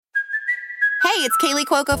Hey, it's Kaylee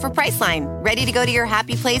Cuoco for Priceline. Ready to go to your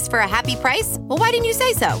happy place for a happy price? Well, why didn't you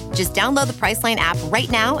say so? Just download the Priceline app right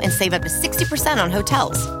now and save up to 60% on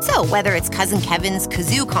hotels. So whether it's Cousin Kevin's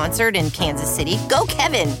Kazoo Concert in Kansas City, go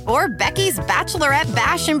Kevin, or Becky's Bachelorette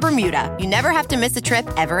Bash in Bermuda, you never have to miss a trip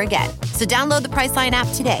ever again. So download the Priceline app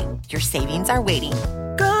today. Your savings are waiting.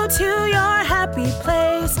 Go to your happy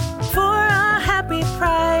place for a happy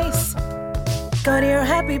price. Go to your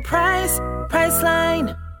happy price,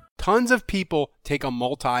 Priceline. Tons of people take a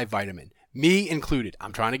multivitamin, me included.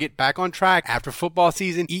 I'm trying to get back on track after football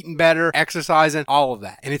season, eating better, exercising, all of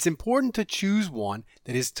that. And it's important to choose one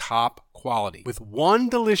that is top quality. With one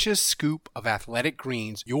delicious scoop of Athletic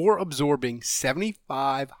Greens, you're absorbing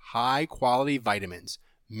 75 high-quality vitamins,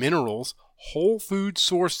 minerals, whole food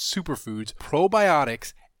sourced superfoods,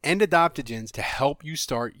 probiotics, and adaptogens to help you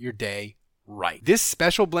start your day right. This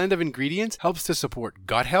special blend of ingredients helps to support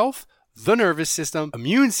gut health, the nervous system,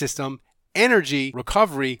 immune system, energy,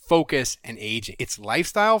 recovery, focus, and aging. It's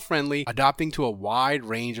lifestyle friendly, adapting to a wide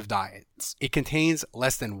range of diets. It contains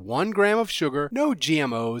less than 1 gram of sugar, no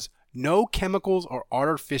GMOs, no chemicals or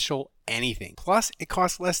artificial anything. Plus, it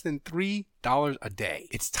costs less than $3 a day.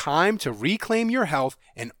 It's time to reclaim your health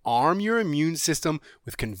and arm your immune system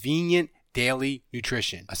with convenient daily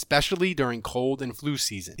nutrition, especially during cold and flu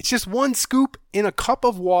season. It's just 1 scoop in a cup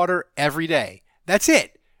of water every day. That's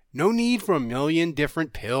it. No need for a million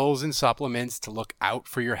different pills and supplements to look out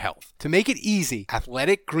for your health. To make it easy,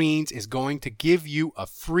 Athletic Greens is going to give you a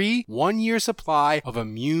free 1-year supply of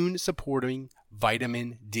immune-supporting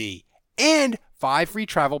vitamin D and 5 free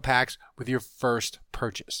travel packs with your first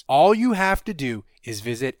purchase. All you have to do is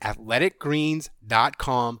visit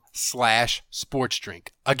athleticgreens.com/sportsdrink.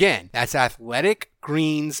 Again, that's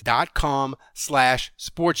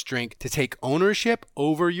athleticgreens.com/sportsdrink to take ownership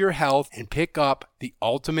over your health and pick up the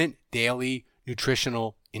ultimate daily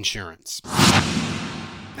nutritional insurance.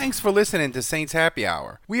 Thanks for listening to Saints Happy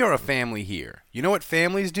Hour. We are a family here. You know what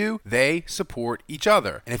families do? They support each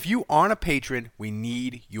other. And if you aren't a patron, we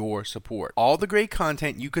need your support. All the great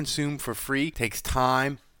content you consume for free takes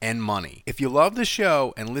time and money. If you love the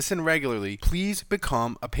show and listen regularly, please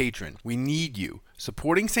become a patron. We need you.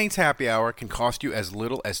 Supporting Saints Happy Hour can cost you as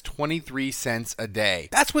little as 23 cents a day.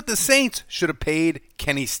 That's what the Saints should have paid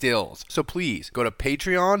Kenny Stills. So please go to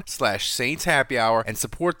Patreon/Saints Happy Hour and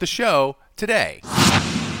support the show today.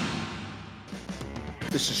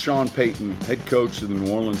 This is Sean Payton, head coach of the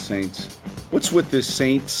New Orleans Saints. What's with this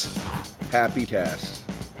Saints Happy Cast?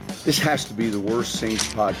 This has to be the worst Saints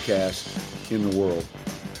podcast in the world.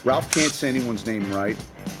 Ralph can't say anyone's name right.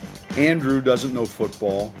 Andrew doesn't know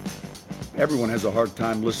football. Everyone has a hard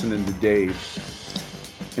time listening to Dave.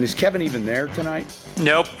 And is Kevin even there tonight?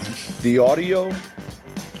 Nope. The audio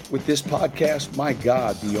with this podcast, my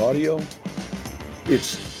God, the audio,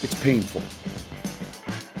 it's painful.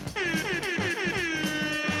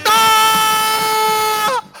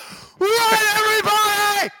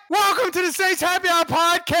 Welcome to the Saints Happy Hour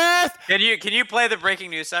podcast. Can you play the breaking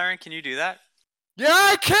news siren? Can you do that? Yeah,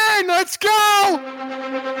 I can. Let's go.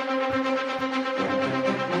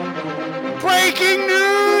 Breaking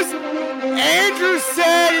news. Andrew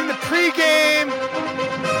said in the pregame,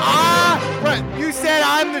 you said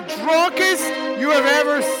I'm the drunkest you have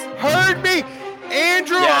ever heard me.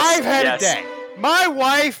 Andrew, Yes, I've had yes. a day. My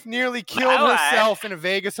wife nearly killed herself in a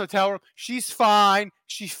Vegas hotel room. She's fine.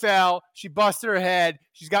 She fell. She busted her head.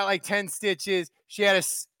 She's got like 10 stitches. She had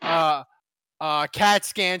a CAT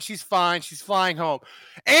scan. She's fine. She's flying home.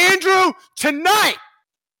 Andrew, tonight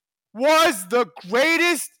was the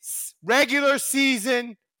greatest regular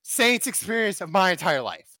season Saints experience of my entire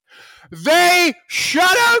life. They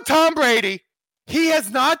shut out Tom Brady. He has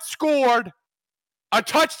not scored a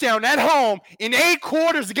touchdown at home in 8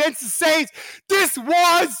 quarters against the Saints. This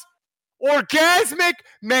was orgasmic,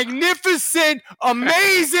 magnificent,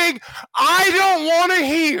 amazing. I don't want to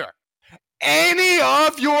hear any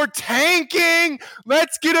of your tanking.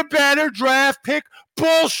 Let's get a better draft pick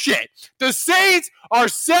bullshit. The Saints are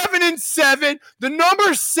 7-7, the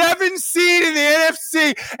number 7 seed in the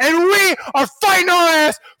NFC, and we are fighting our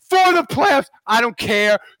ass for the playoffs. I don't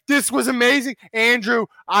care. This was amazing. Andrew,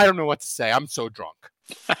 I don't know what to say. I'm so drunk.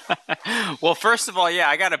 Well, first of all, yeah,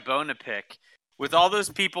 I got a bone to pick. With all those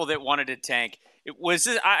people that wanted to tank,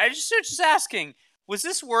 I just asking, was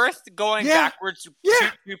this worth going backwards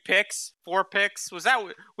 2 picks, 4 picks? Was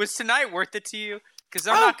tonight worth it to you? Because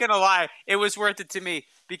I'm not going to lie, it was worth it to me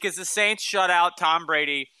because the Saints shut out Tom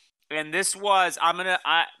Brady. And this was,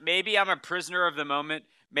 maybe I'm a prisoner of the moment.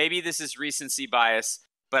 Maybe this is recency bias,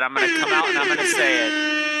 but I'm going to come out and I'm going to say it.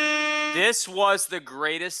 This was the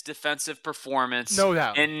greatest defensive performance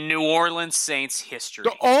in New Orleans Saints history.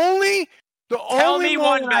 The Tell me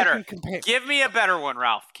one better. Give me a better one,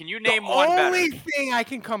 Ralph. Can you name one better? The only thing I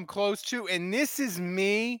can come close to, and this is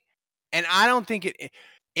me, and I don't think it.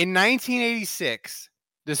 In 1986,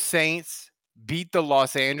 the Saints beat the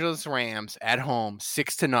Los Angeles Rams at home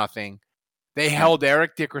 6-0. They held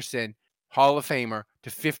Eric Dickerson, Hall of Famer, to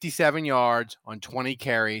 57 yards on 20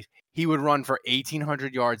 carries. He would run for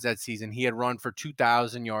 1,800 yards that season. He had run for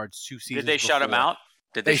 2,000 yards 2 seasons. Did they shut him out?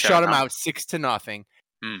 They shut him out 6-0.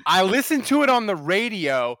 I listened to it on the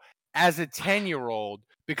radio as a 10-year-old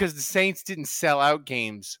because the Saints didn't sell out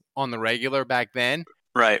games on the regular back then.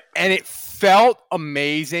 Right. And it felt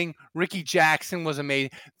amazing. Ricky Jackson was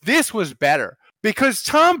amazing. This was better because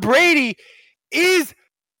Tom Brady is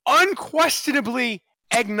unquestionably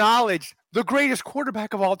acknowledged the greatest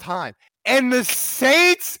quarterback of all time. And the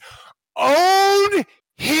Saints own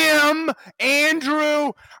him,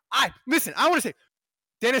 Andrew. I want to say,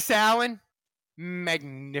 Dennis Allen,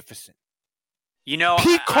 magnificent.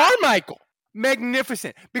 Pete Carmichael,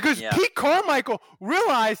 magnificent. Because Pete Carmichael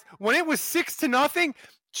realized when it was 6-0,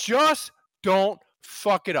 just don't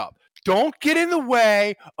fuck it up. Don't get in the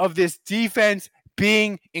way of this defense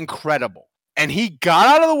being incredible. And he got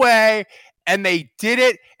out of the way, and they did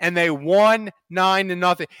it, and they won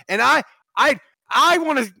 9-0. And I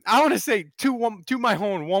want to say to my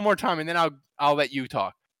horn one more time, and then I'll let you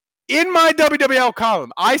talk. In my WWL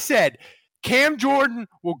column, I said Cam Jordan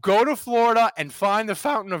will go to Florida and find the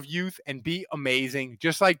fountain of youth and be amazing,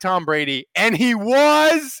 just like Tom Brady, and he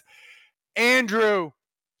was. Andrew,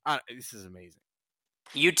 this is amazing.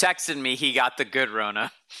 You texted me he got the good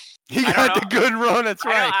Rona. He got the good Rona. That's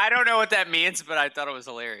right. I don't know what that means, but I thought it was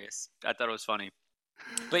hilarious. I thought it was funny.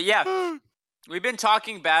 But yeah, we've been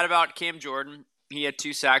talking bad about Cam Jordan. He had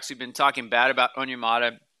 2 sacks. We've been talking bad about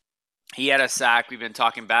Onyemata. He had a sack. We've been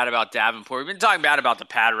talking bad about Davenport. We've been talking bad about the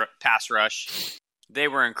pass rush. They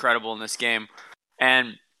were incredible in this game.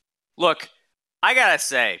 And look, I got to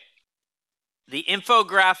say, the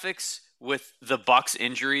infographics with the Bucs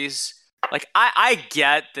injuries, like I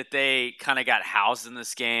get that they kind of got housed in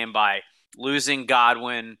this game by losing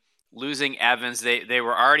Godwin, losing Evans. They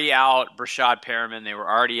were already out Brashad Perriman. They were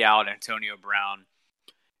already out Antonio Brown.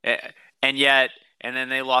 And then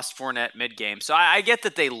they lost Fournette mid-game. So I get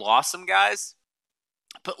that they lost some guys.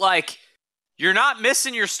 But, you're not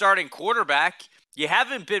missing your starting quarterback. You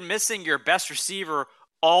haven't been missing your best receiver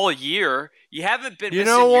all year. You haven't been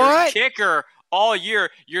missing your kicker all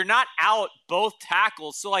year. You're not out both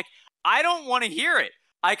tackles. So, I don't want to hear it.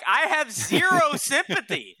 I have zero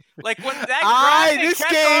sympathy. When that graphic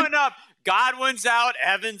kept going up, Godwin's out,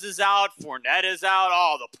 Evans is out, Fournette is out.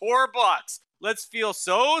 Oh, the poor Bucs. Let's feel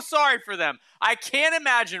so sorry for them. I can't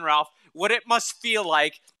imagine, Ralph, what it must feel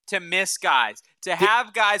like to miss guys, to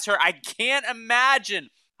have guys hurt. I can't imagine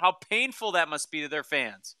how painful that must be to their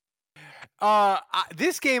fans.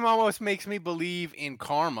 This game almost makes me believe in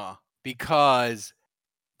karma because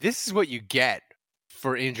this is what you get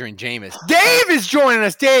for injuring Jameis. Dave is joining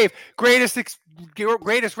us. Dave, greatest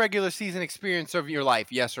regular season experience of your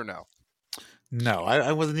life, yes or no? No,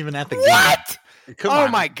 I wasn't even at the game. What? Come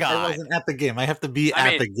on. My God. I wasn't at the game. I have to be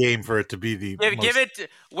at the game for it to be the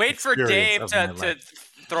wait for Dave to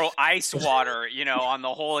throw ice water, on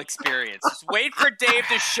the whole experience. Just wait for Dave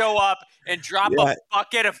to show up and drop a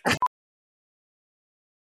bucket of...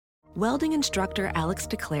 Welding instructor Alex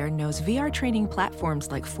DeClaire knows VR training platforms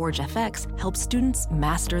like Forge FX help students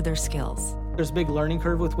master their skills. There's a big learning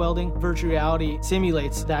curve with welding. Virtual reality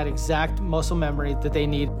simulates that exact muscle memory that they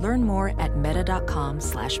need. Learn more at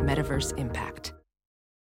meta.com/metaverseimpact.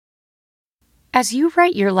 As you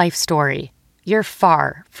write your life story, you're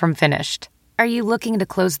far from finished. Are you looking to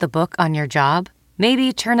close the book on your job?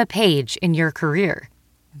 Maybe turn a page in your career?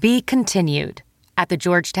 Be continued at the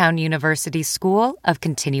Georgetown University School of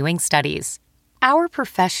Continuing Studies. Our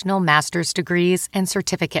professional master's degrees and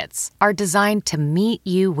certificates are designed to meet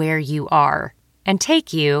you where you are and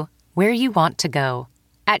take you where you want to go.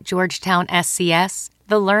 At Georgetown SCS,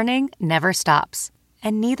 the learning never stops,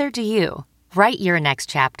 and neither do you. Write your next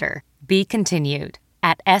chapter. Be continued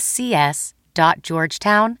at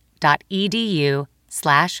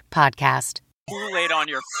scs.georgetown.edu/podcast. Kool-Aid on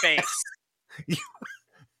your face.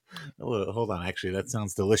 Hold on, actually, that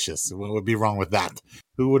sounds delicious. What would be wrong with that?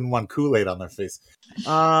 Who wouldn't want Kool-Aid on their face?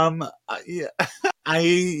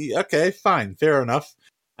 Okay, fine, fair enough.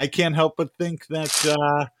 I can't help but think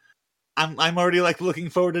that I'm already looking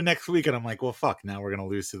forward to next week, and I'm like, well, fuck, now we're gonna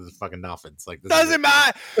lose to the fucking Dolphins. This doesn't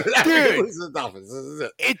matter, dude. Lose to the Dolphins. This is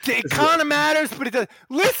it. It kind of matters, but it doesn't.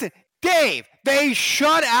 Listen, Dave, they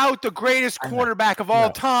shut out the greatest quarterback of all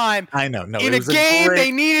time. I know. No, in a game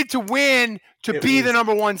they needed to win to be the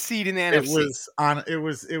number 1 seed in the NFC.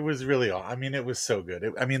 It was really. I mean, it was so good.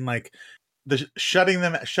 Shutting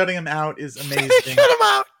them out is amazing. They shut them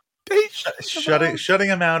out. Shutting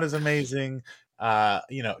him out is amazing.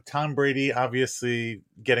 Tom Brady obviously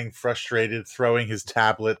getting frustrated, throwing his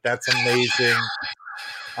tablet. That's amazing.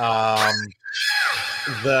 Oh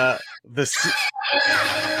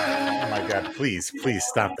my God! Please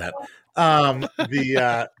stop that.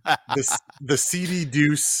 The Ceedy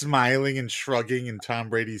Deuce smiling and shrugging in Tom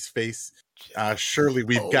Brady's face. Surely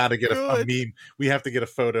we've got to get a meme. We have to get a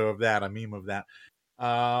photo of that, a meme of that.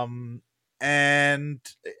 And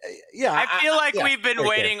yeah, I feel like we've been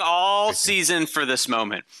waiting all season for this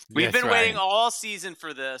moment. We've been waiting all season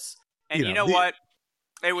for this, and you know what?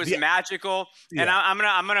 It was magical. Yeah. And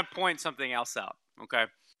I'm gonna point something else out. Okay,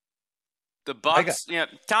 the Bucs.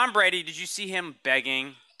 Tom Brady. Did you see him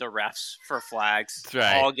begging the refs for flags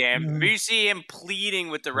all game? Mm-hmm. Did you see him pleading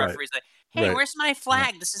with the referees like, "Hey, where's my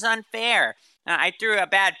flag? This is unfair. I threw a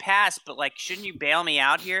bad pass, but shouldn't you bail me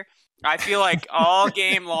out here?" I feel like all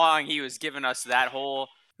game long he was giving us that whole.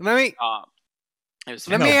 Let me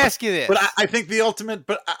ask you this. But I think the ultimate.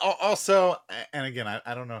 But also, and again,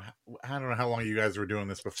 I don't know how long you guys were doing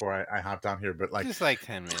this before I hopped on here, but just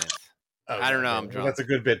 10 minutes. I don't know. I'm drunk. That's a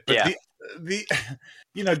good bit. But the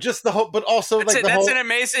just the whole, but also that's an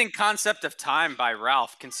amazing concept of time by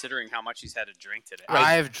Ralph, considering how much he's had to drink today.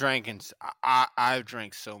 I've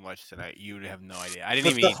drank so much tonight. You would have no idea. I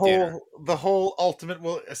didn't even eat dinner. The whole ultimate.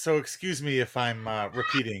 Well, so excuse me if I'm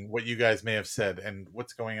repeating what you guys may have said. And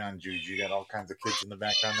what's going on, Jude? You got all kinds of kids in the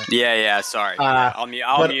background there. Yeah. Sorry. I'll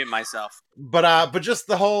mute myself. But just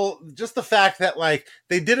the fact that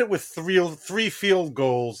they did it with three field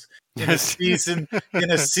goals in a season.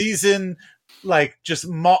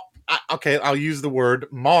 I'll use the word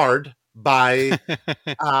marred by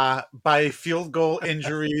field goal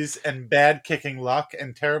injuries and bad kicking luck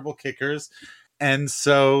and terrible kickers, and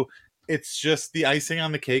so it's just the icing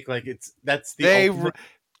on the cake.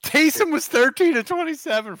 Taysom was 13 to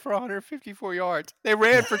 27 for 154 yards. They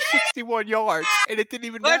ran for 61 yards, and it didn't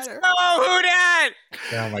even matter. Let's go, who dat?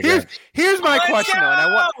 Oh my God! Here's my question, though,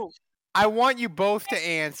 and I want you both to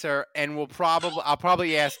answer, and I'll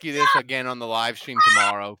probably ask you this again on the live stream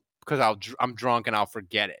tomorrow because I'm drunk and I'll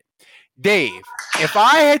forget it. Dave, if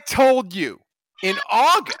I had told you in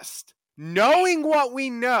August, knowing what we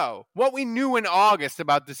knew in August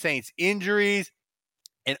about the Saints, injuries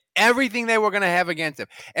and everything they were going to have against them,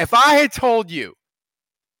 if I had told you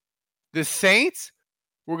the Saints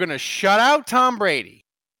were going to shut out Tom Brady,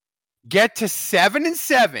 get to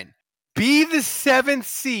 7-7, be the 7th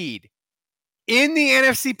seed in the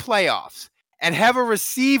NFC playoffs, and have a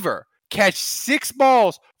receiver catch 6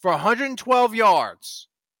 balls for 112 yards,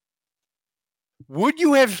 would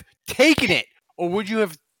you have taken it, or would you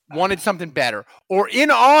have wanted something better? Or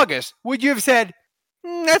in August, would you have said,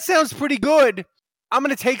 that sounds pretty good, I'm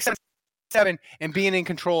going to take 7 and being in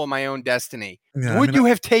control of my own destiny? Would you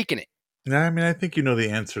have taken it? I mean, I think you know the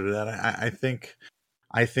answer to that. I think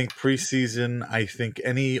preseason, I think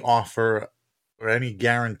any offer or any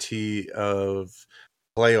guarantee of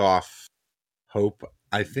playoff hope,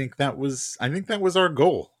 I think that was our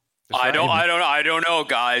goal. I don't know,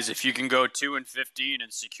 guys. If you can go 2-15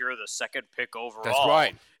 and secure the 2nd pick overall, that's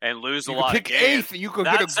right, and lose a lot of games, you can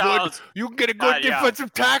get a good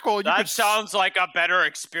defensive tackle. That sounds like a better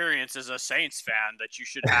experience as a Saints fan, that you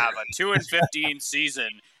should have a 2-15 season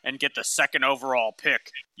and get the 2nd overall pick.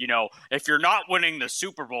 If you're not winning the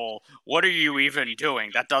Super Bowl, what are you even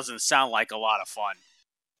doing? That doesn't sound like a lot of fun.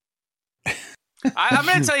 I'm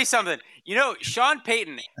going to tell you something. Sean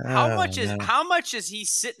Payton, how much is he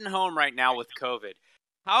sitting home right now with COVID?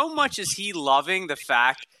 How much is he loving the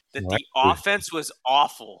fact that the offense was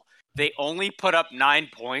awful? They only put up 9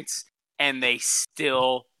 points and they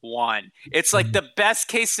still won. It's like the best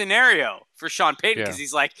case scenario for Sean Payton, because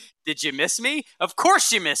he's like, did you miss me? Of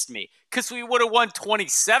course you missed me, because we would have won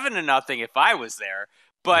 27-0 if I was there.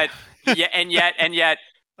 But yet,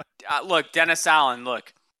 look, Dennis Allen,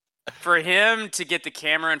 look. For him to get the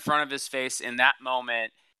camera in front of his face in that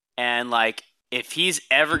moment, and if he's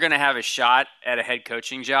ever going to have a shot at a head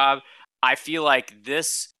coaching job, I feel like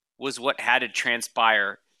this was what had to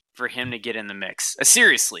transpire for him to get in the mix.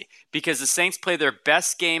 Seriously, because the Saints play their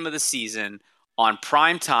best game of the season on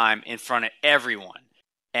prime time in front of everyone,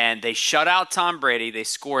 and they shut out Tom Brady. They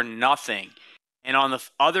score nothing, and on the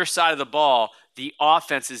other side of the ball, the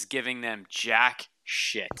offense is giving them jack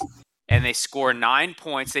shit. and they score 9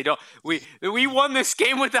 points. We won this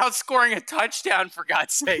game without scoring a touchdown, for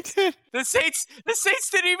God's sakes. The Saints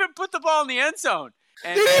didn't even put the ball in the end zone.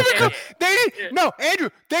 Andrew, they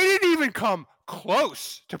didn't even come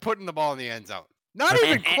close to putting the ball in the end zone. Not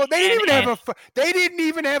even close. They didn't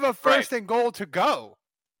even have a first and goal to go.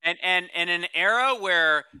 And in an era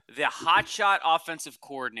where the hotshot offensive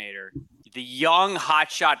coordinator, the young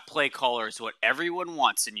hotshot play caller is what everyone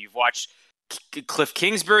wants, and you've watched Cliff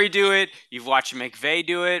Kingsbury do it, you've watched McVay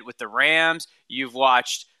do it with the Rams, you've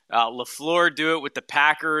watched LaFleur do it with the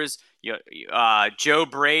Packers, Joe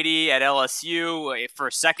Brady at LSU. For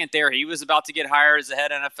a second there, he was about to get hired as a head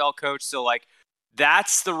NFL coach. So, like,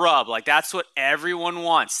 that's the rub. Like, that's what everyone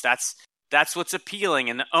wants. That's what's appealing,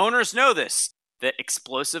 and the owners know this. That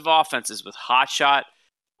explosive offenses with hotshot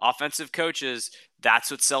offensive coaches, that's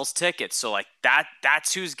what sells tickets. So, like,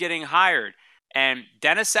 that's who's getting hired. And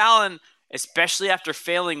Dennis Allen, especially after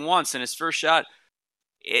failing once in his first shot,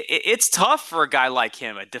 it's tough for a guy like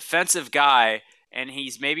him, a defensive guy, and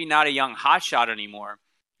he's maybe not a young hotshot anymore.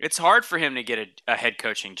 It's hard for him to get a head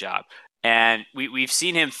coaching job. And we've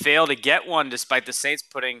seen him fail to get one despite the Saints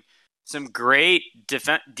putting some great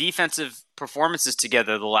defensive performances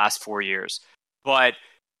together the last 4 years. But,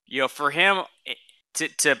 for him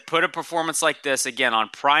to put a performance like this, again, on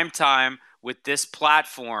prime time with this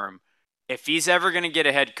platform, if he's ever going to get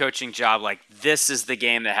a head coaching job, like, this is the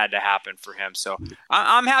game that had to happen for him. So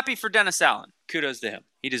I'm happy for Dennis Allen. Kudos to him.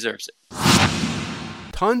 He deserves it.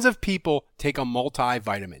 Tons of people take a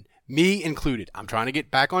multivitamin, me included. I'm trying to get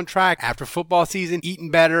back on track after football season, eating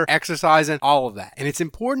better, exercising, all of that. And it's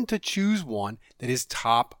important to choose one that is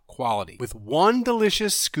top quality. With one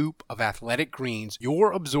delicious scoop of Athletic Greens,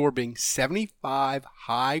 you're absorbing 75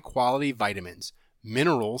 high-quality vitamins,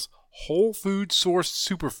 minerals, whole food sourced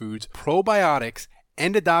superfoods, probiotics,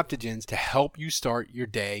 and adaptogens to help you start your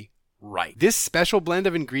day right. This special blend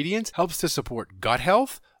of ingredients helps to support gut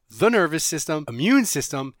health, the nervous system, immune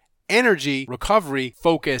system, energy, recovery,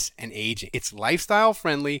 focus, and aging. It's lifestyle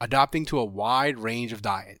friendly, adapting to a wide range of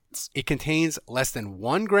diets. It contains less than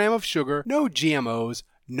 1 gram of sugar, no GMOs,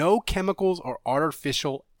 no chemicals or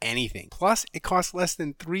artificial anything. Plus, it costs less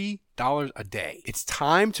than $3 a day. It's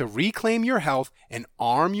time to reclaim your health and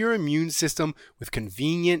arm your immune system with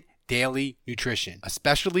convenient daily nutrition,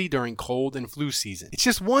 especially during cold and flu season. It's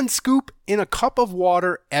just 1 scoop in a cup of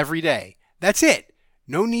water every day. That's it.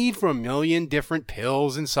 No need for a million different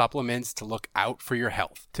pills and supplements to look out for your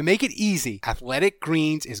health. To make it easy, Athletic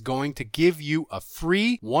Greens is going to give you a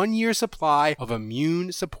free 1-year supply of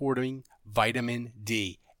immune-supporting vitamin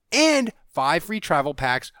D and 5 free travel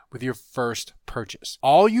packs with your first purchase.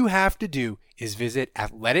 All you have to do is visit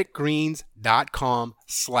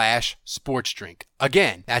athleticgreens.com/sportsdrink.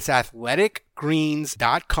 Again, that's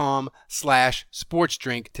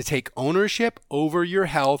athleticgreens.com/sportsdrink to take ownership over your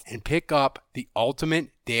health and pick up the ultimate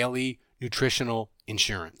daily nutritional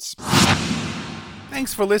insurance.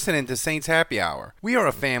 Thanks for listening to Saints Happy Hour. We are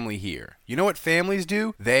a family here. You know what families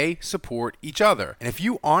do? They support each other. And if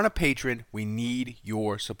you aren't a patron, we need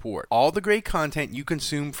your support. All the great content you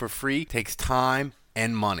consume for free takes time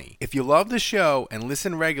and money. If you love the show and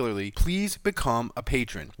listen regularly, please become a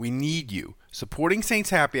patron. We need you. Supporting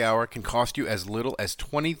Saints Happy Hour can cost you as little as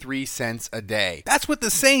 23 cents a day. That's what the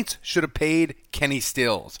Saints should have paid Kenny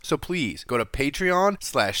Stills. So please go to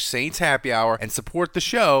Patreon/Saints Happy Hour and support the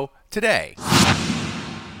show today.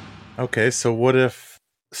 Okay, so what if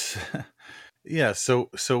so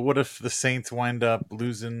what if the Saints wind up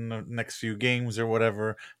losing the next few games or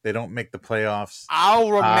whatever? They don't make the playoffs. I'll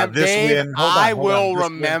remember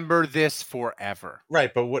remember this forever.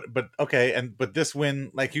 Right, but this win,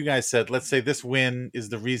 like you guys said, let's say this win is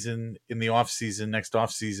the reason in the next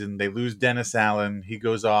offseason, they lose Dennis Allen, he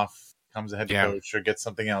goes off, becomes a head coach or gets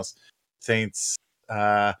something else. Saints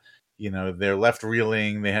they're left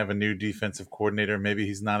reeling. They have a new defensive coordinator. Maybe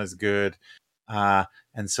he's not as good. And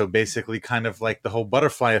so basically kind of like the whole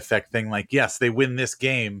butterfly effect thing, like, yes, they win this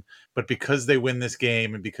game, but because they win this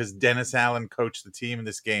game and because Dennis Allen coached the team in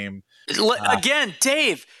this game. Again,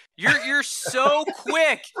 Dave, you're so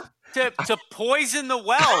quick to poison the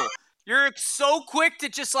well. You're so quick to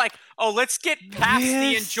just like, let's get past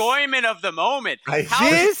the enjoyment of the moment.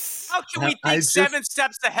 How can we think 7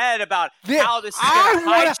 steps ahead about how this is going to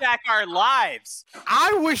hijack our lives?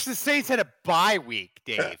 I wish the Saints had a bye week,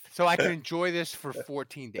 Dave, so I could enjoy this for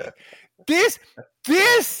 14 days. This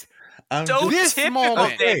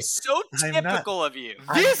moment, Dave, so typical of you.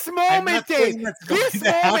 This moment, Dave, this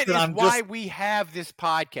moment is why we have this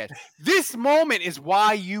podcast. This moment is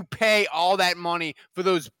why you pay all that money for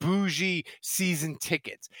those bougie season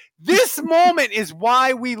tickets. This moment is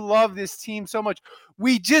why we love this team so much.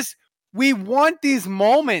 We just We want these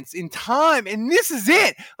moments in time, and this is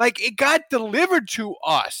it. Like, it got delivered to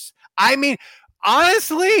us. I mean,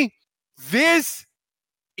 honestly, this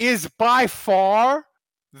is by far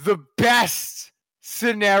the best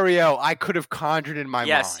scenario I could have conjured in my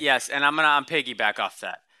mind. Yes, and I'm gonna piggyback off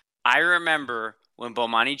that. I remember when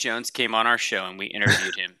Bomani Jones came on our show and we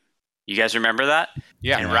interviewed him. You guys remember that?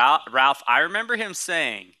 Yeah. And Ralph, I remember him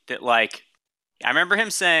saying that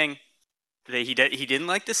he didn't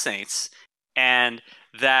like the Saints, and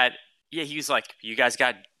that he was like, you guys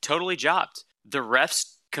got totally jobbed. The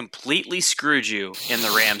refs completely screwed you in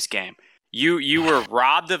the Rams game. You were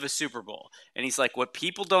robbed of a Super Bowl. And he's like, what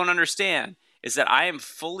people don't understand is that I am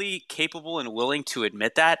fully capable and willing to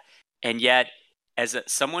admit that, and yet as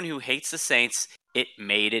someone who hates the Saints, it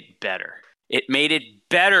made it better. It made it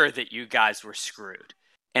better that you guys were screwed.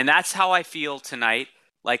 And that's how I feel tonight.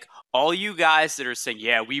 Like, all you guys that are saying,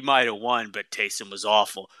 yeah, we might have won, but Taysom was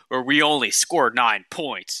awful, or we only scored 9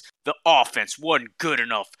 points. The offense wasn't good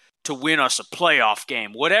enough to win us a playoff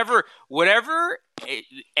game. Whatever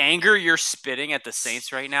anger you're spitting at the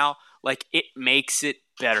Saints right now, like, it makes it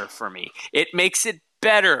better for me. It makes it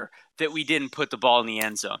better that we didn't put the ball in the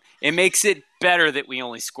end zone. It makes it better that we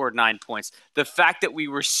only scored 9 points. The fact that we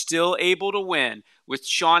were still able to win with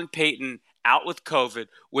Sean Payton out with COVID,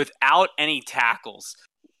 without any tackles,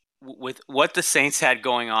 with what the Saints had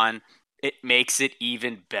going on, it makes it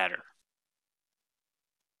even better.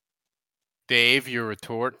 Dave, your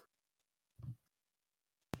retort?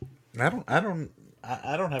 I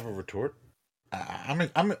don't have a retort. I'm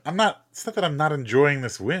not. It's not that I'm not enjoying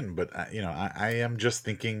this win, but I am just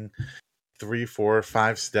thinking 3, 4,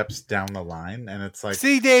 5 steps down the line, and it's like,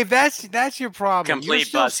 see, Dave, that's your problem. Complete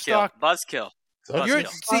buzzkill. Buzzkill.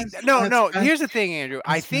 Here's the thing, Andrew.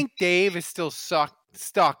 I think Dave is still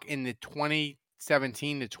stuck in the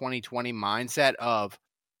 2017 to 2020 mindset of,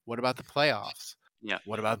 what about the playoffs? Yeah.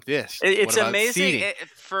 What about this? It's what about amazing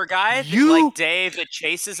for a guy like Dave that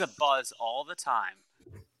chases a buzz all the time.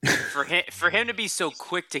 For him to be so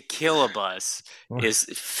quick to kill a buzz is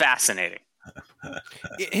fascinating.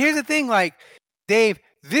 Here's the thing, like, Dave,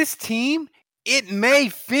 this team, it may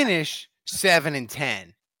finish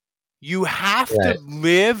 7-10. You have to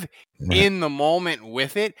live in the moment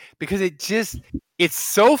with it, because it's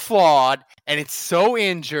so flawed and it's so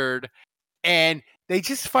injured, and they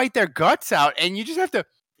just fight their guts out, and you just have to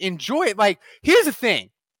enjoy it. Like, here's the thing.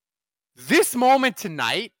 This moment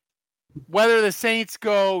tonight, whether the Saints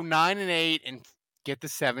go 9-8 and get the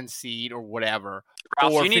 7th seed or whatever,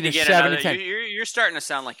 Ralph, or you need to get 7-10. You're starting to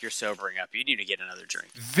sound like you're sobering up. You need to get another drink.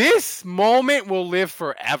 This moment will live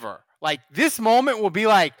forever. Like, this moment will be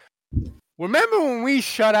like, remember when we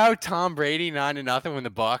shut out Tom Brady 9-0 when the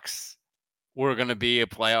Bucs were going to be a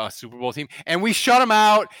playoff Super Bowl team, and we shut them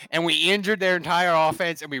out, and we injured their entire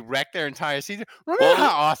offense, and we wrecked their entire season? Remember how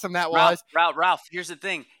awesome that was? Ralph, here's the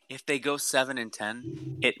thing. If they go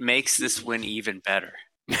 7-10, it makes this win even better.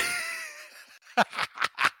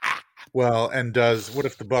 Well, and what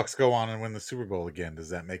if the Bucs go on and win the Super Bowl again? Does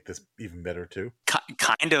that make this even better too?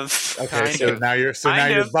 Kind of. Okay, now you're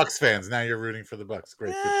Bucs fans. Now you're rooting for the Bucs.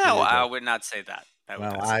 Great. Yeah, well, I would not say that.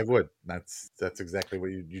 I would. That's exactly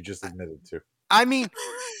what you just admitted to. I mean,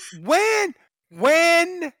 when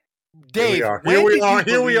Dave,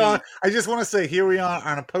 here we are. I just want to say, here we are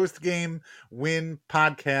on a post-game win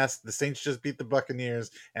podcast. The Saints just beat the Buccaneers,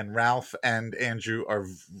 and Ralph and Andrew are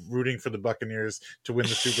rooting for the Buccaneers to win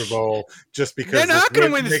the Super Bowl just because they're not going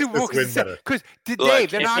to win the Super Bowl. Because Dave,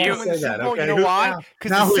 they're not going to win the Super Bowl. Okay, you know why?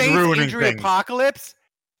 Because the Saints injury apocalypse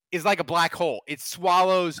is like a black hole. It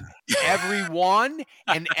swallows everyone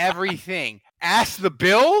and everything. Ask the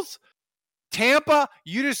Bills. Tampa,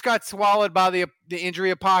 you just got swallowed by the injury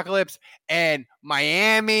apocalypse, and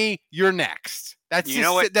Miami, you're next. That's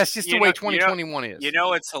just the way 2021 is. You know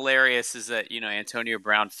what's hilarious is that Antonio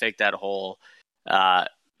Brown faked that whole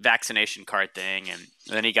vaccination card thing, and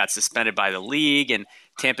then he got suspended by the league, and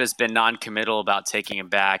Tampa's been non-committal about taking him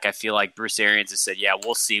back. I feel like Bruce Arians has said, "Yeah,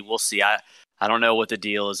 we'll see. I don't know what the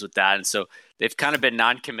deal is with that," and so they've kind of been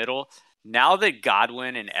non-committal. Now that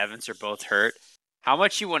Godwin and Evans are both hurt, how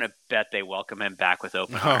much you want to bet they welcome him back with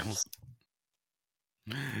open arms?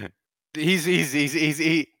 He's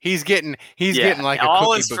getting like a all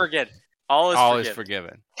cookie is book. forgiven. All is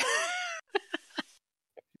forgiven.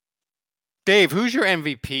 Dave, who's your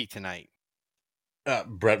MVP tonight?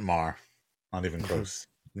 Brett Maher. Not even close.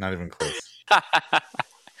 Not even close.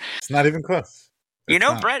 It's not even close.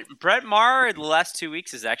 Brett Maher the last 2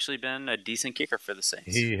 weeks has actually been a decent kicker for the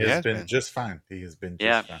Saints. He has been just fine. He has been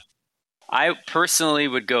just fine. I personally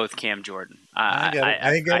would go with Cam Jordan. I get it.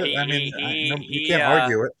 I get it. I mean, you can't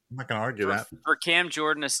argue it. I'm not going to argue that. For Cam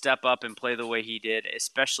Jordan to step up and play the way he did,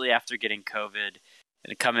 especially after getting COVID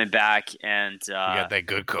and coming back, and you got that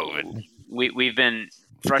good COVID. We've been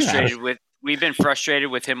frustrated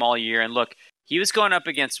with him all year. And look, he was going up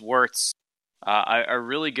against Wirtz, a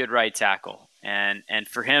really good right tackle, and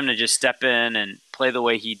for him to just step in and play the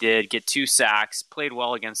way he did, get 2 sacks, played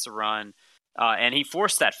well against the run. And he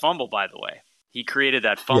forced that fumble, by the way. He created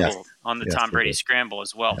that fumble on the Tom Brady scramble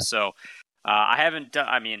as well. Yeah. So I haven't done –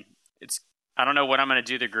 I mean, I don't know what I'm going to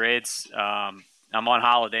do the grades. I'm on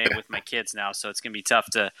holiday with my kids now, so it's going to be tough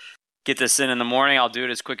to get this in the morning. I'll do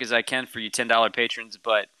it as quick as I can for you $10 patrons.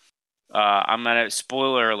 But I'm going to –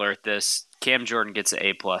 spoiler alert this. Cam Jordan gets an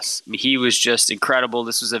A+. I mean, he was just incredible.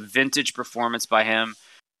 This was a vintage performance by him.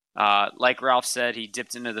 Like Ralph said, he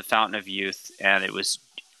dipped into the fountain of youth, and it was –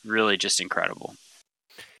 really just incredible.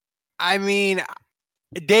 I mean,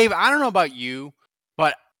 Dave, I don't know about you,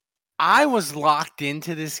 but I was locked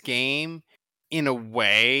into this game in a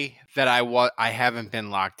way that I haven't been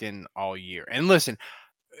locked in all year. And listen,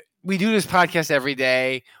 we do this podcast every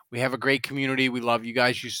day. We have a great community. We love you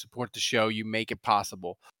guys. You support the show. You make it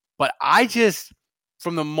possible. But I just,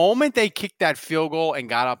 from the moment they kicked that field goal and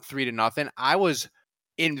got up 3-0, I was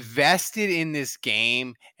invested in this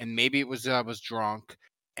game. And maybe it was I was drunk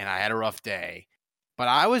and I had a rough day, but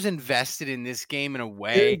I was invested in this game in a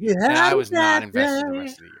way that I was not invested in the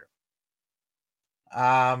rest of the year.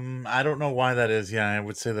 I don't know why that is. Yeah, I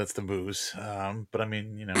would say that's the booze. But I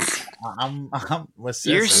mean, you know, I'm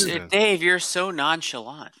Dave, you're so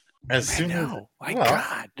nonchalant. My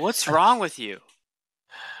God, what's wrong with you?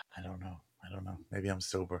 I don't know. Maybe I'm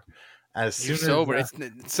sober. You're sober. It's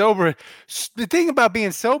sober. The thing about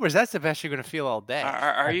being sober is that's the best you're going to feel all day.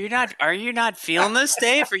 Are you not feeling this,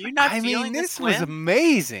 Dave? Are you not feeling this? This was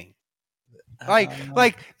amazing.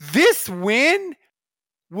 Like this win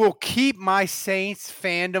will keep my Saints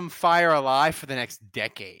fandom fire alive for the next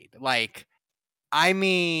decade. Like, I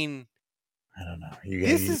mean, I don't know.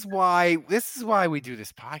 This is why we do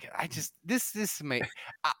this podcast. This may.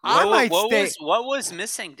 What was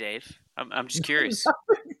missing, Dave? I'm just curious.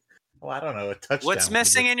 Well, I don't know. A touchdown. What's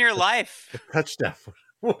missing in your life? A touchdown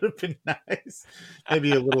would have been nice.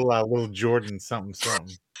 Maybe a little Jordan something.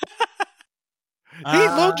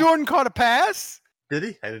 Little Jordan caught a pass. Did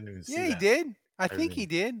he? I didn't even see that. Yeah, he did. I think he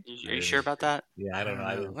did. Are you sure about that? Yeah, I don't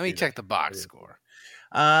know. Let me check the box score.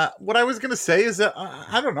 What I was going to say is that,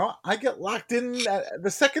 I don't know. I get locked in the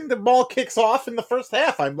second the ball kicks off in the first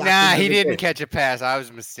half. He didn't catch a pass. I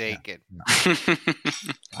was mistaken. No.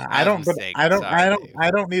 I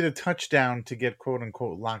don't need a touchdown to get quote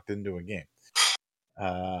unquote locked into a game.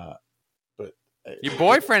 But your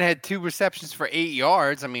boyfriend had 2 receptions for 8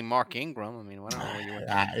 yards. I mean, Mark Ingram. I mean, I don't know where you went.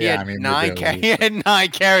 He had 9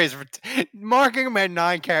 carries. Mark Ingram had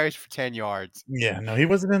 9 carries for 10 yards. Yeah, no, he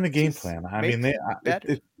wasn't in the game plan. I mean,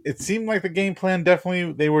 it seemed like the game plan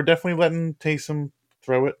they were definitely letting Taysom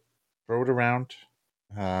throw it around.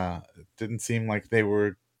 It didn't seem like they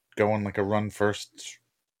were going like a run first,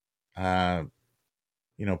 plan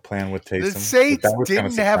with Taysom. The Saints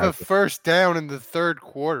didn't have a first down in the third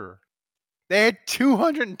quarter. They had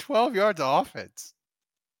 212 yards of offense.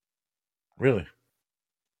 Really?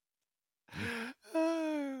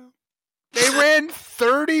 They ran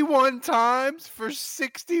 31 times for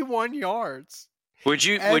 61 yards. Would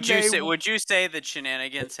you say that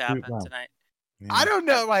shenanigans happened tonight? Yeah. I don't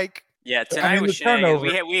know. Tonight was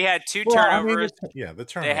shenanigans. We had 2 turnovers. The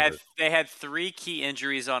turnovers. They had 3 key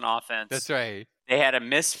injuries on offense. That's right. They had a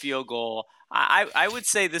missed field goal. I would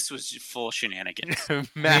say this was full shenanigans.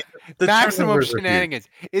 Maximum shenanigans.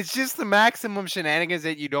 It's just the maximum shenanigans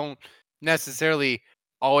that you don't necessarily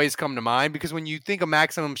always come to mind, because when you think of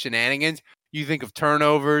maximum shenanigans, you think of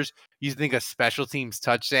turnovers, you think of special teams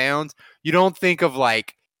touchdowns. You don't think of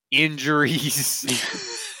injuries.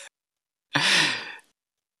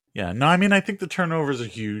 Yeah, no, I mean, I think the turnovers are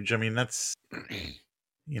huge. I mean, that's,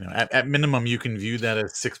 at minimum, you can view that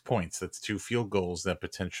as 6 points. That's 2 field goals that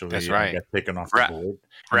potentially get taken off the board.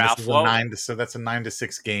 Ralph, so that's a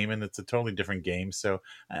 9-6 game, and it's a totally different game. So,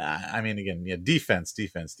 I mean, again, defense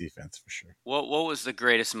for sure. What was the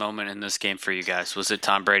greatest moment in this game for you guys? Was it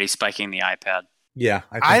Tom Brady spiking the iPad? Yeah,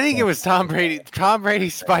 I think it was Tom Brady. Tom Brady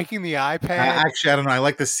spiking the iPad. Actually, I don't know. I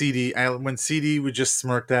like the Ceedy. When Ceedy would just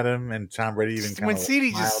smirked at him, and Tom Brady even when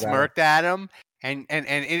Ceedy just smirked at him, and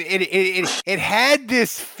it had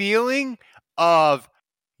this feeling of,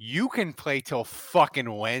 you can play till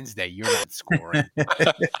fucking Wednesday, you're not scoring.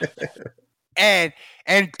 and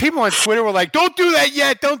people on Twitter were like, don't do that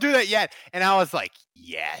yet, and I was like,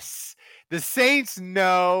 yes. The Saints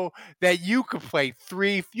know that you could play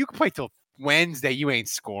till Wednesday. You ain't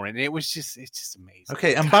scoring. It's just amazing.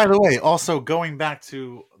 Okay, and by the way, also going back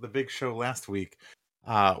to the big show last week,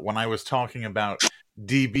 when I was talking about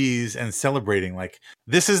DBs and celebrating, like,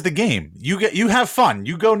 this is the game. You have fun.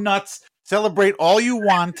 You go nuts. Celebrate all you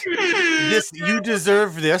want. You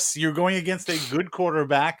deserve this. You're going against a good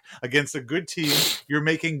quarterback, against a good team. You're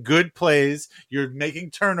making good plays. You're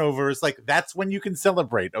making turnovers. Like, that's when you can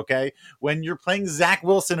celebrate, okay? When you're playing Zach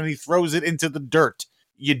Wilson and he throws it into the dirt,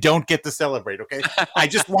 you don't get to celebrate, okay? I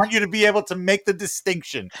just want you to be able to make the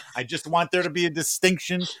distinction. I just want there to be a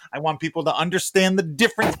distinction. I want people to understand the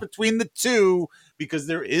difference between the two, because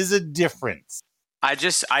there is a difference. I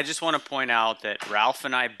just want to point out that Ralph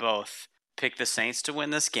and I both picked the Saints to win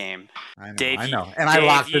this game. I know, Dave, and I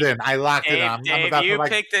locked it in.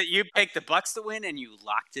 You picked the Bucks to win, and you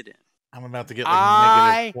locked it in. I'm about to get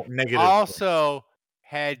negative. I also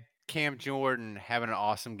had Cam Jordan having an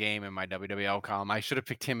awesome game in my WWL column. I should have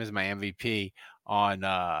picked him as my MVP on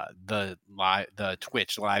the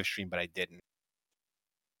Twitch live stream, but I didn't.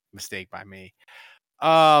 Mistake by me.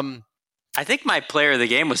 I think my player of the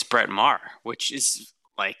game was Brett Maher, which is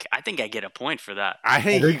like, I think I get a point for that. I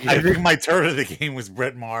think my turn of the game was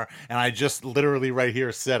Brett Maher, and I just literally right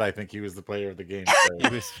here said I think he was the player of the game.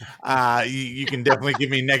 So, you can definitely give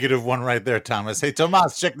me -1 right there, Thomas. Hey,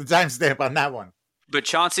 Tomas, check the timestamp on that one. But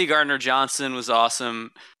Chauncey Gardner-Johnson was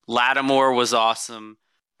awesome. Lattimore was awesome.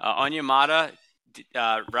 Onyemata,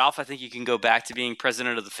 Ralph, I think you can go back to being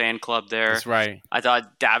president of the fan club there. That's right. I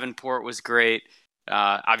thought Davenport was great.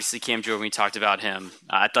 Obviously, Cam Jordan, we talked about him.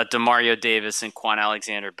 I thought Demario Davis and Quan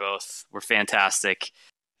Alexander both were fantastic.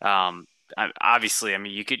 Obviously, I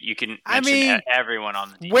mean, you can mention everyone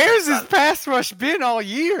on the defense. Where's his pass rush been all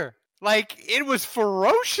year? Like, it was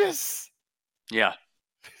ferocious. Yeah.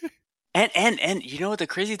 And you know what the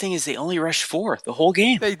crazy thing is? They only rushed 4 the whole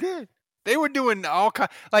game. They did. They were doing all kind.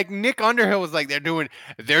 Like, Nick Underhill was like, they're doing.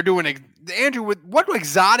 Andrew, what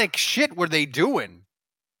exotic shit were they doing?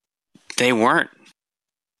 They weren't.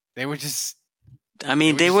 They were just. I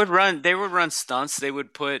mean, they would run stunts. They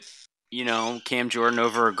would put, Cam Jordan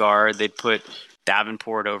over a guard. They'd put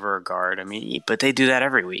Davenport over a guard. I mean, but they do that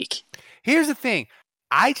every week. Here's the thing.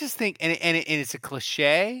 I just think, and it's a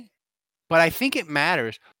cliche, but I think it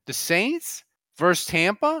matters. The Saints versus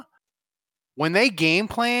Tampa, when they game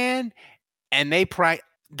plan and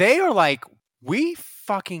they are like, we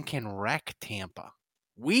fucking can wreck Tampa.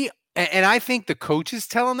 And I think the coaches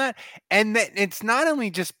tell them that. And that it's not only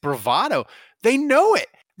just bravado. They know it.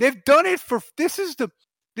 They've done it this is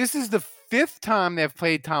the 5th time they've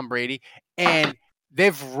played Tom Brady, and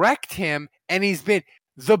they've wrecked him, and he's been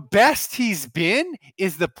the best he's been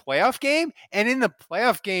is the playoff game. And in the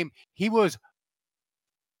playoff game, he was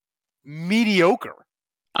mediocre.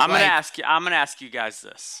 I'm gonna ask you guys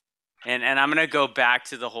this. And I'm gonna go back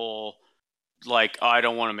to the whole, like, I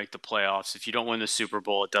don't want to make the playoffs. If you don't win the Super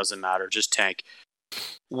Bowl, it doesn't matter. Just tank.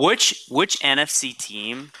 Which NFC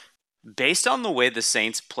team, based on the way the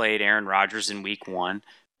Saints played Aaron Rodgers in Week 1,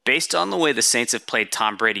 based on the way the Saints have played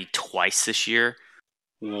Tom Brady twice this year,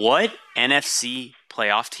 what NFC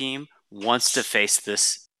playoff team wants to face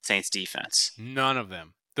this Saints defense? None of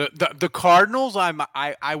them. The Cardinals,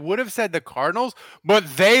 I would have said the Cardinals, but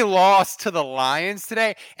they lost to the Lions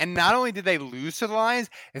today. And not only did they lose to the Lions,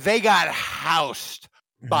 they got housed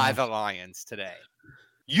by the Lions today.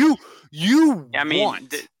 The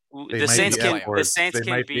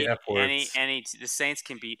Saints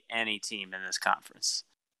can beat any team in this conference.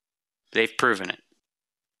 They've proven it.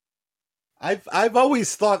 I've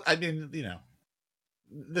always thought, I mean,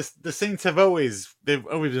 the Saints they've always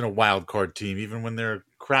been a wild card team, even when they're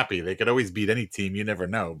crappy. They could always beat any team. You never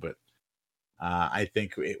know. But I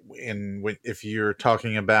think if you're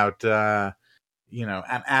talking about an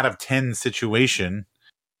out of 10 situation,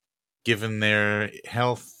 given their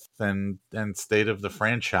health and state of the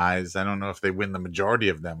franchise, I don't know if they win the majority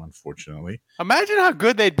of them. Unfortunately, imagine how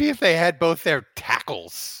good they'd be if they had both their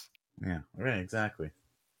tackles. Yeah, right. Exactly.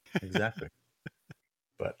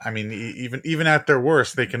 But I mean, even at their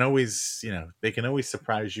worst, they can always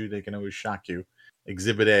surprise you. They can always shock you.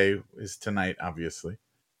 Exhibit A is tonight, obviously.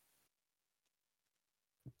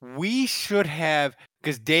 We should have,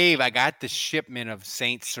 because Dave, I got the shipment of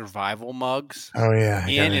Saints survival mugs. Oh yeah.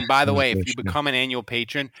 And by the way, if you become an annual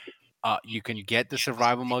patron, you can get the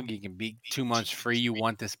survival mug. You can be 2 months free. You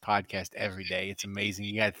want this podcast every day. It's amazing.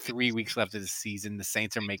 You got 3 weeks left of the season. The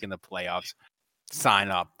Saints are making the playoffs.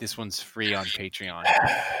 Sign up. This one's free on Patreon.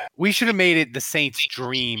 We should have made it the Saints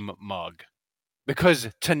Dream mug, because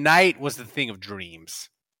tonight was the thing of dreams.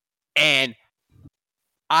 And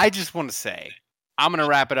I just want to say, I'm going to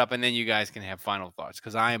wrap it up, and then you guys can have final thoughts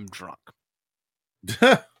because I am drunk.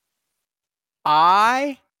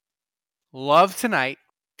 I love tonight.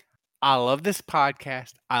 I love this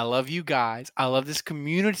podcast. I love you guys. I love this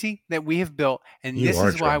community that we have built, and this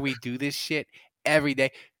is why we do this shit every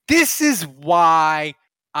day. This is why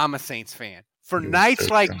I'm a Saints fan. For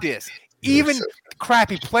nights like this, even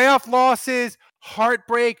crappy playoff losses,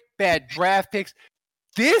 heartbreak, bad draft picks,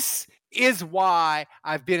 this is why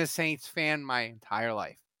I've been a Saints fan my entire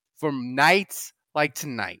life. For nights like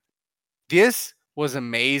tonight, this was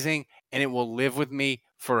amazing, and it will live with me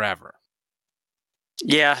forever.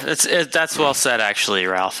 Yeah, that's well said, actually,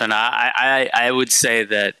 Ralph. And I would say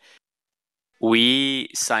that we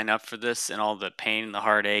sign up for this and all the pain and the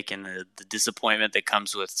heartache and the disappointment that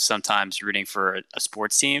comes with sometimes rooting for a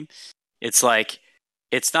sports team. It's like,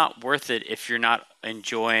 it's not worth it if you're not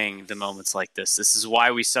enjoying the moments like this. This is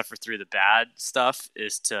why we suffer through the bad stuff,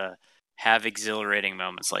 is to have exhilarating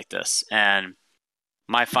moments like this. And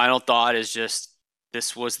my final thought is just,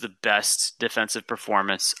 this was the best defensive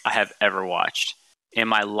performance I have ever watched in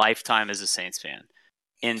my lifetime as a Saints fan.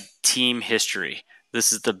 In team history,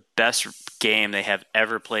 this is the best game they have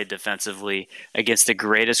ever played defensively against the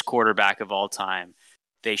greatest quarterback of all time.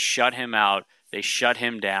 They shut him out. They shut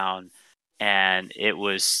him down. And it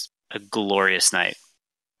was a glorious night.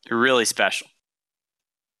 Really special.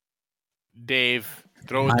 Dave,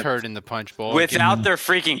 throw a turd in the punch bowl. Without their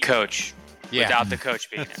freaking coach. Yeah. Without the coach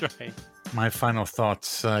being That's there. right. My final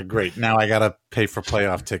thoughts. Great. Now I got to pay for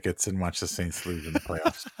playoff tickets and watch the Saints lose in the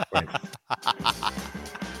playoffs. Right.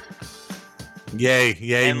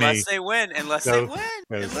 Yay, Unless me. They win. Unless So,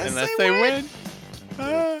 they win.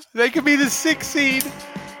 They could be the 6th seed.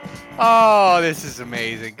 Oh, this is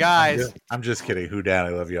amazing. Guys, I'm just kidding. Who dat? I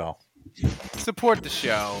love y'all. support the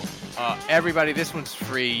show. Everybody, this one's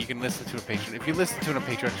free. You can listen to a Patreon. If you listen to it on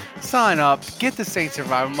Patreon, sign up, get the Saints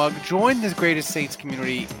Survivor mug, join the greatest Saints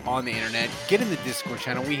community on the internet, get in the Discord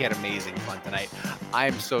channel. We had amazing fun tonight. I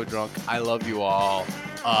am so drunk. I love you all.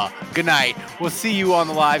 Good night. We'll see you on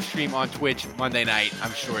the live stream on Twitch Monday night.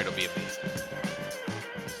 I'm sure it'll be amazing.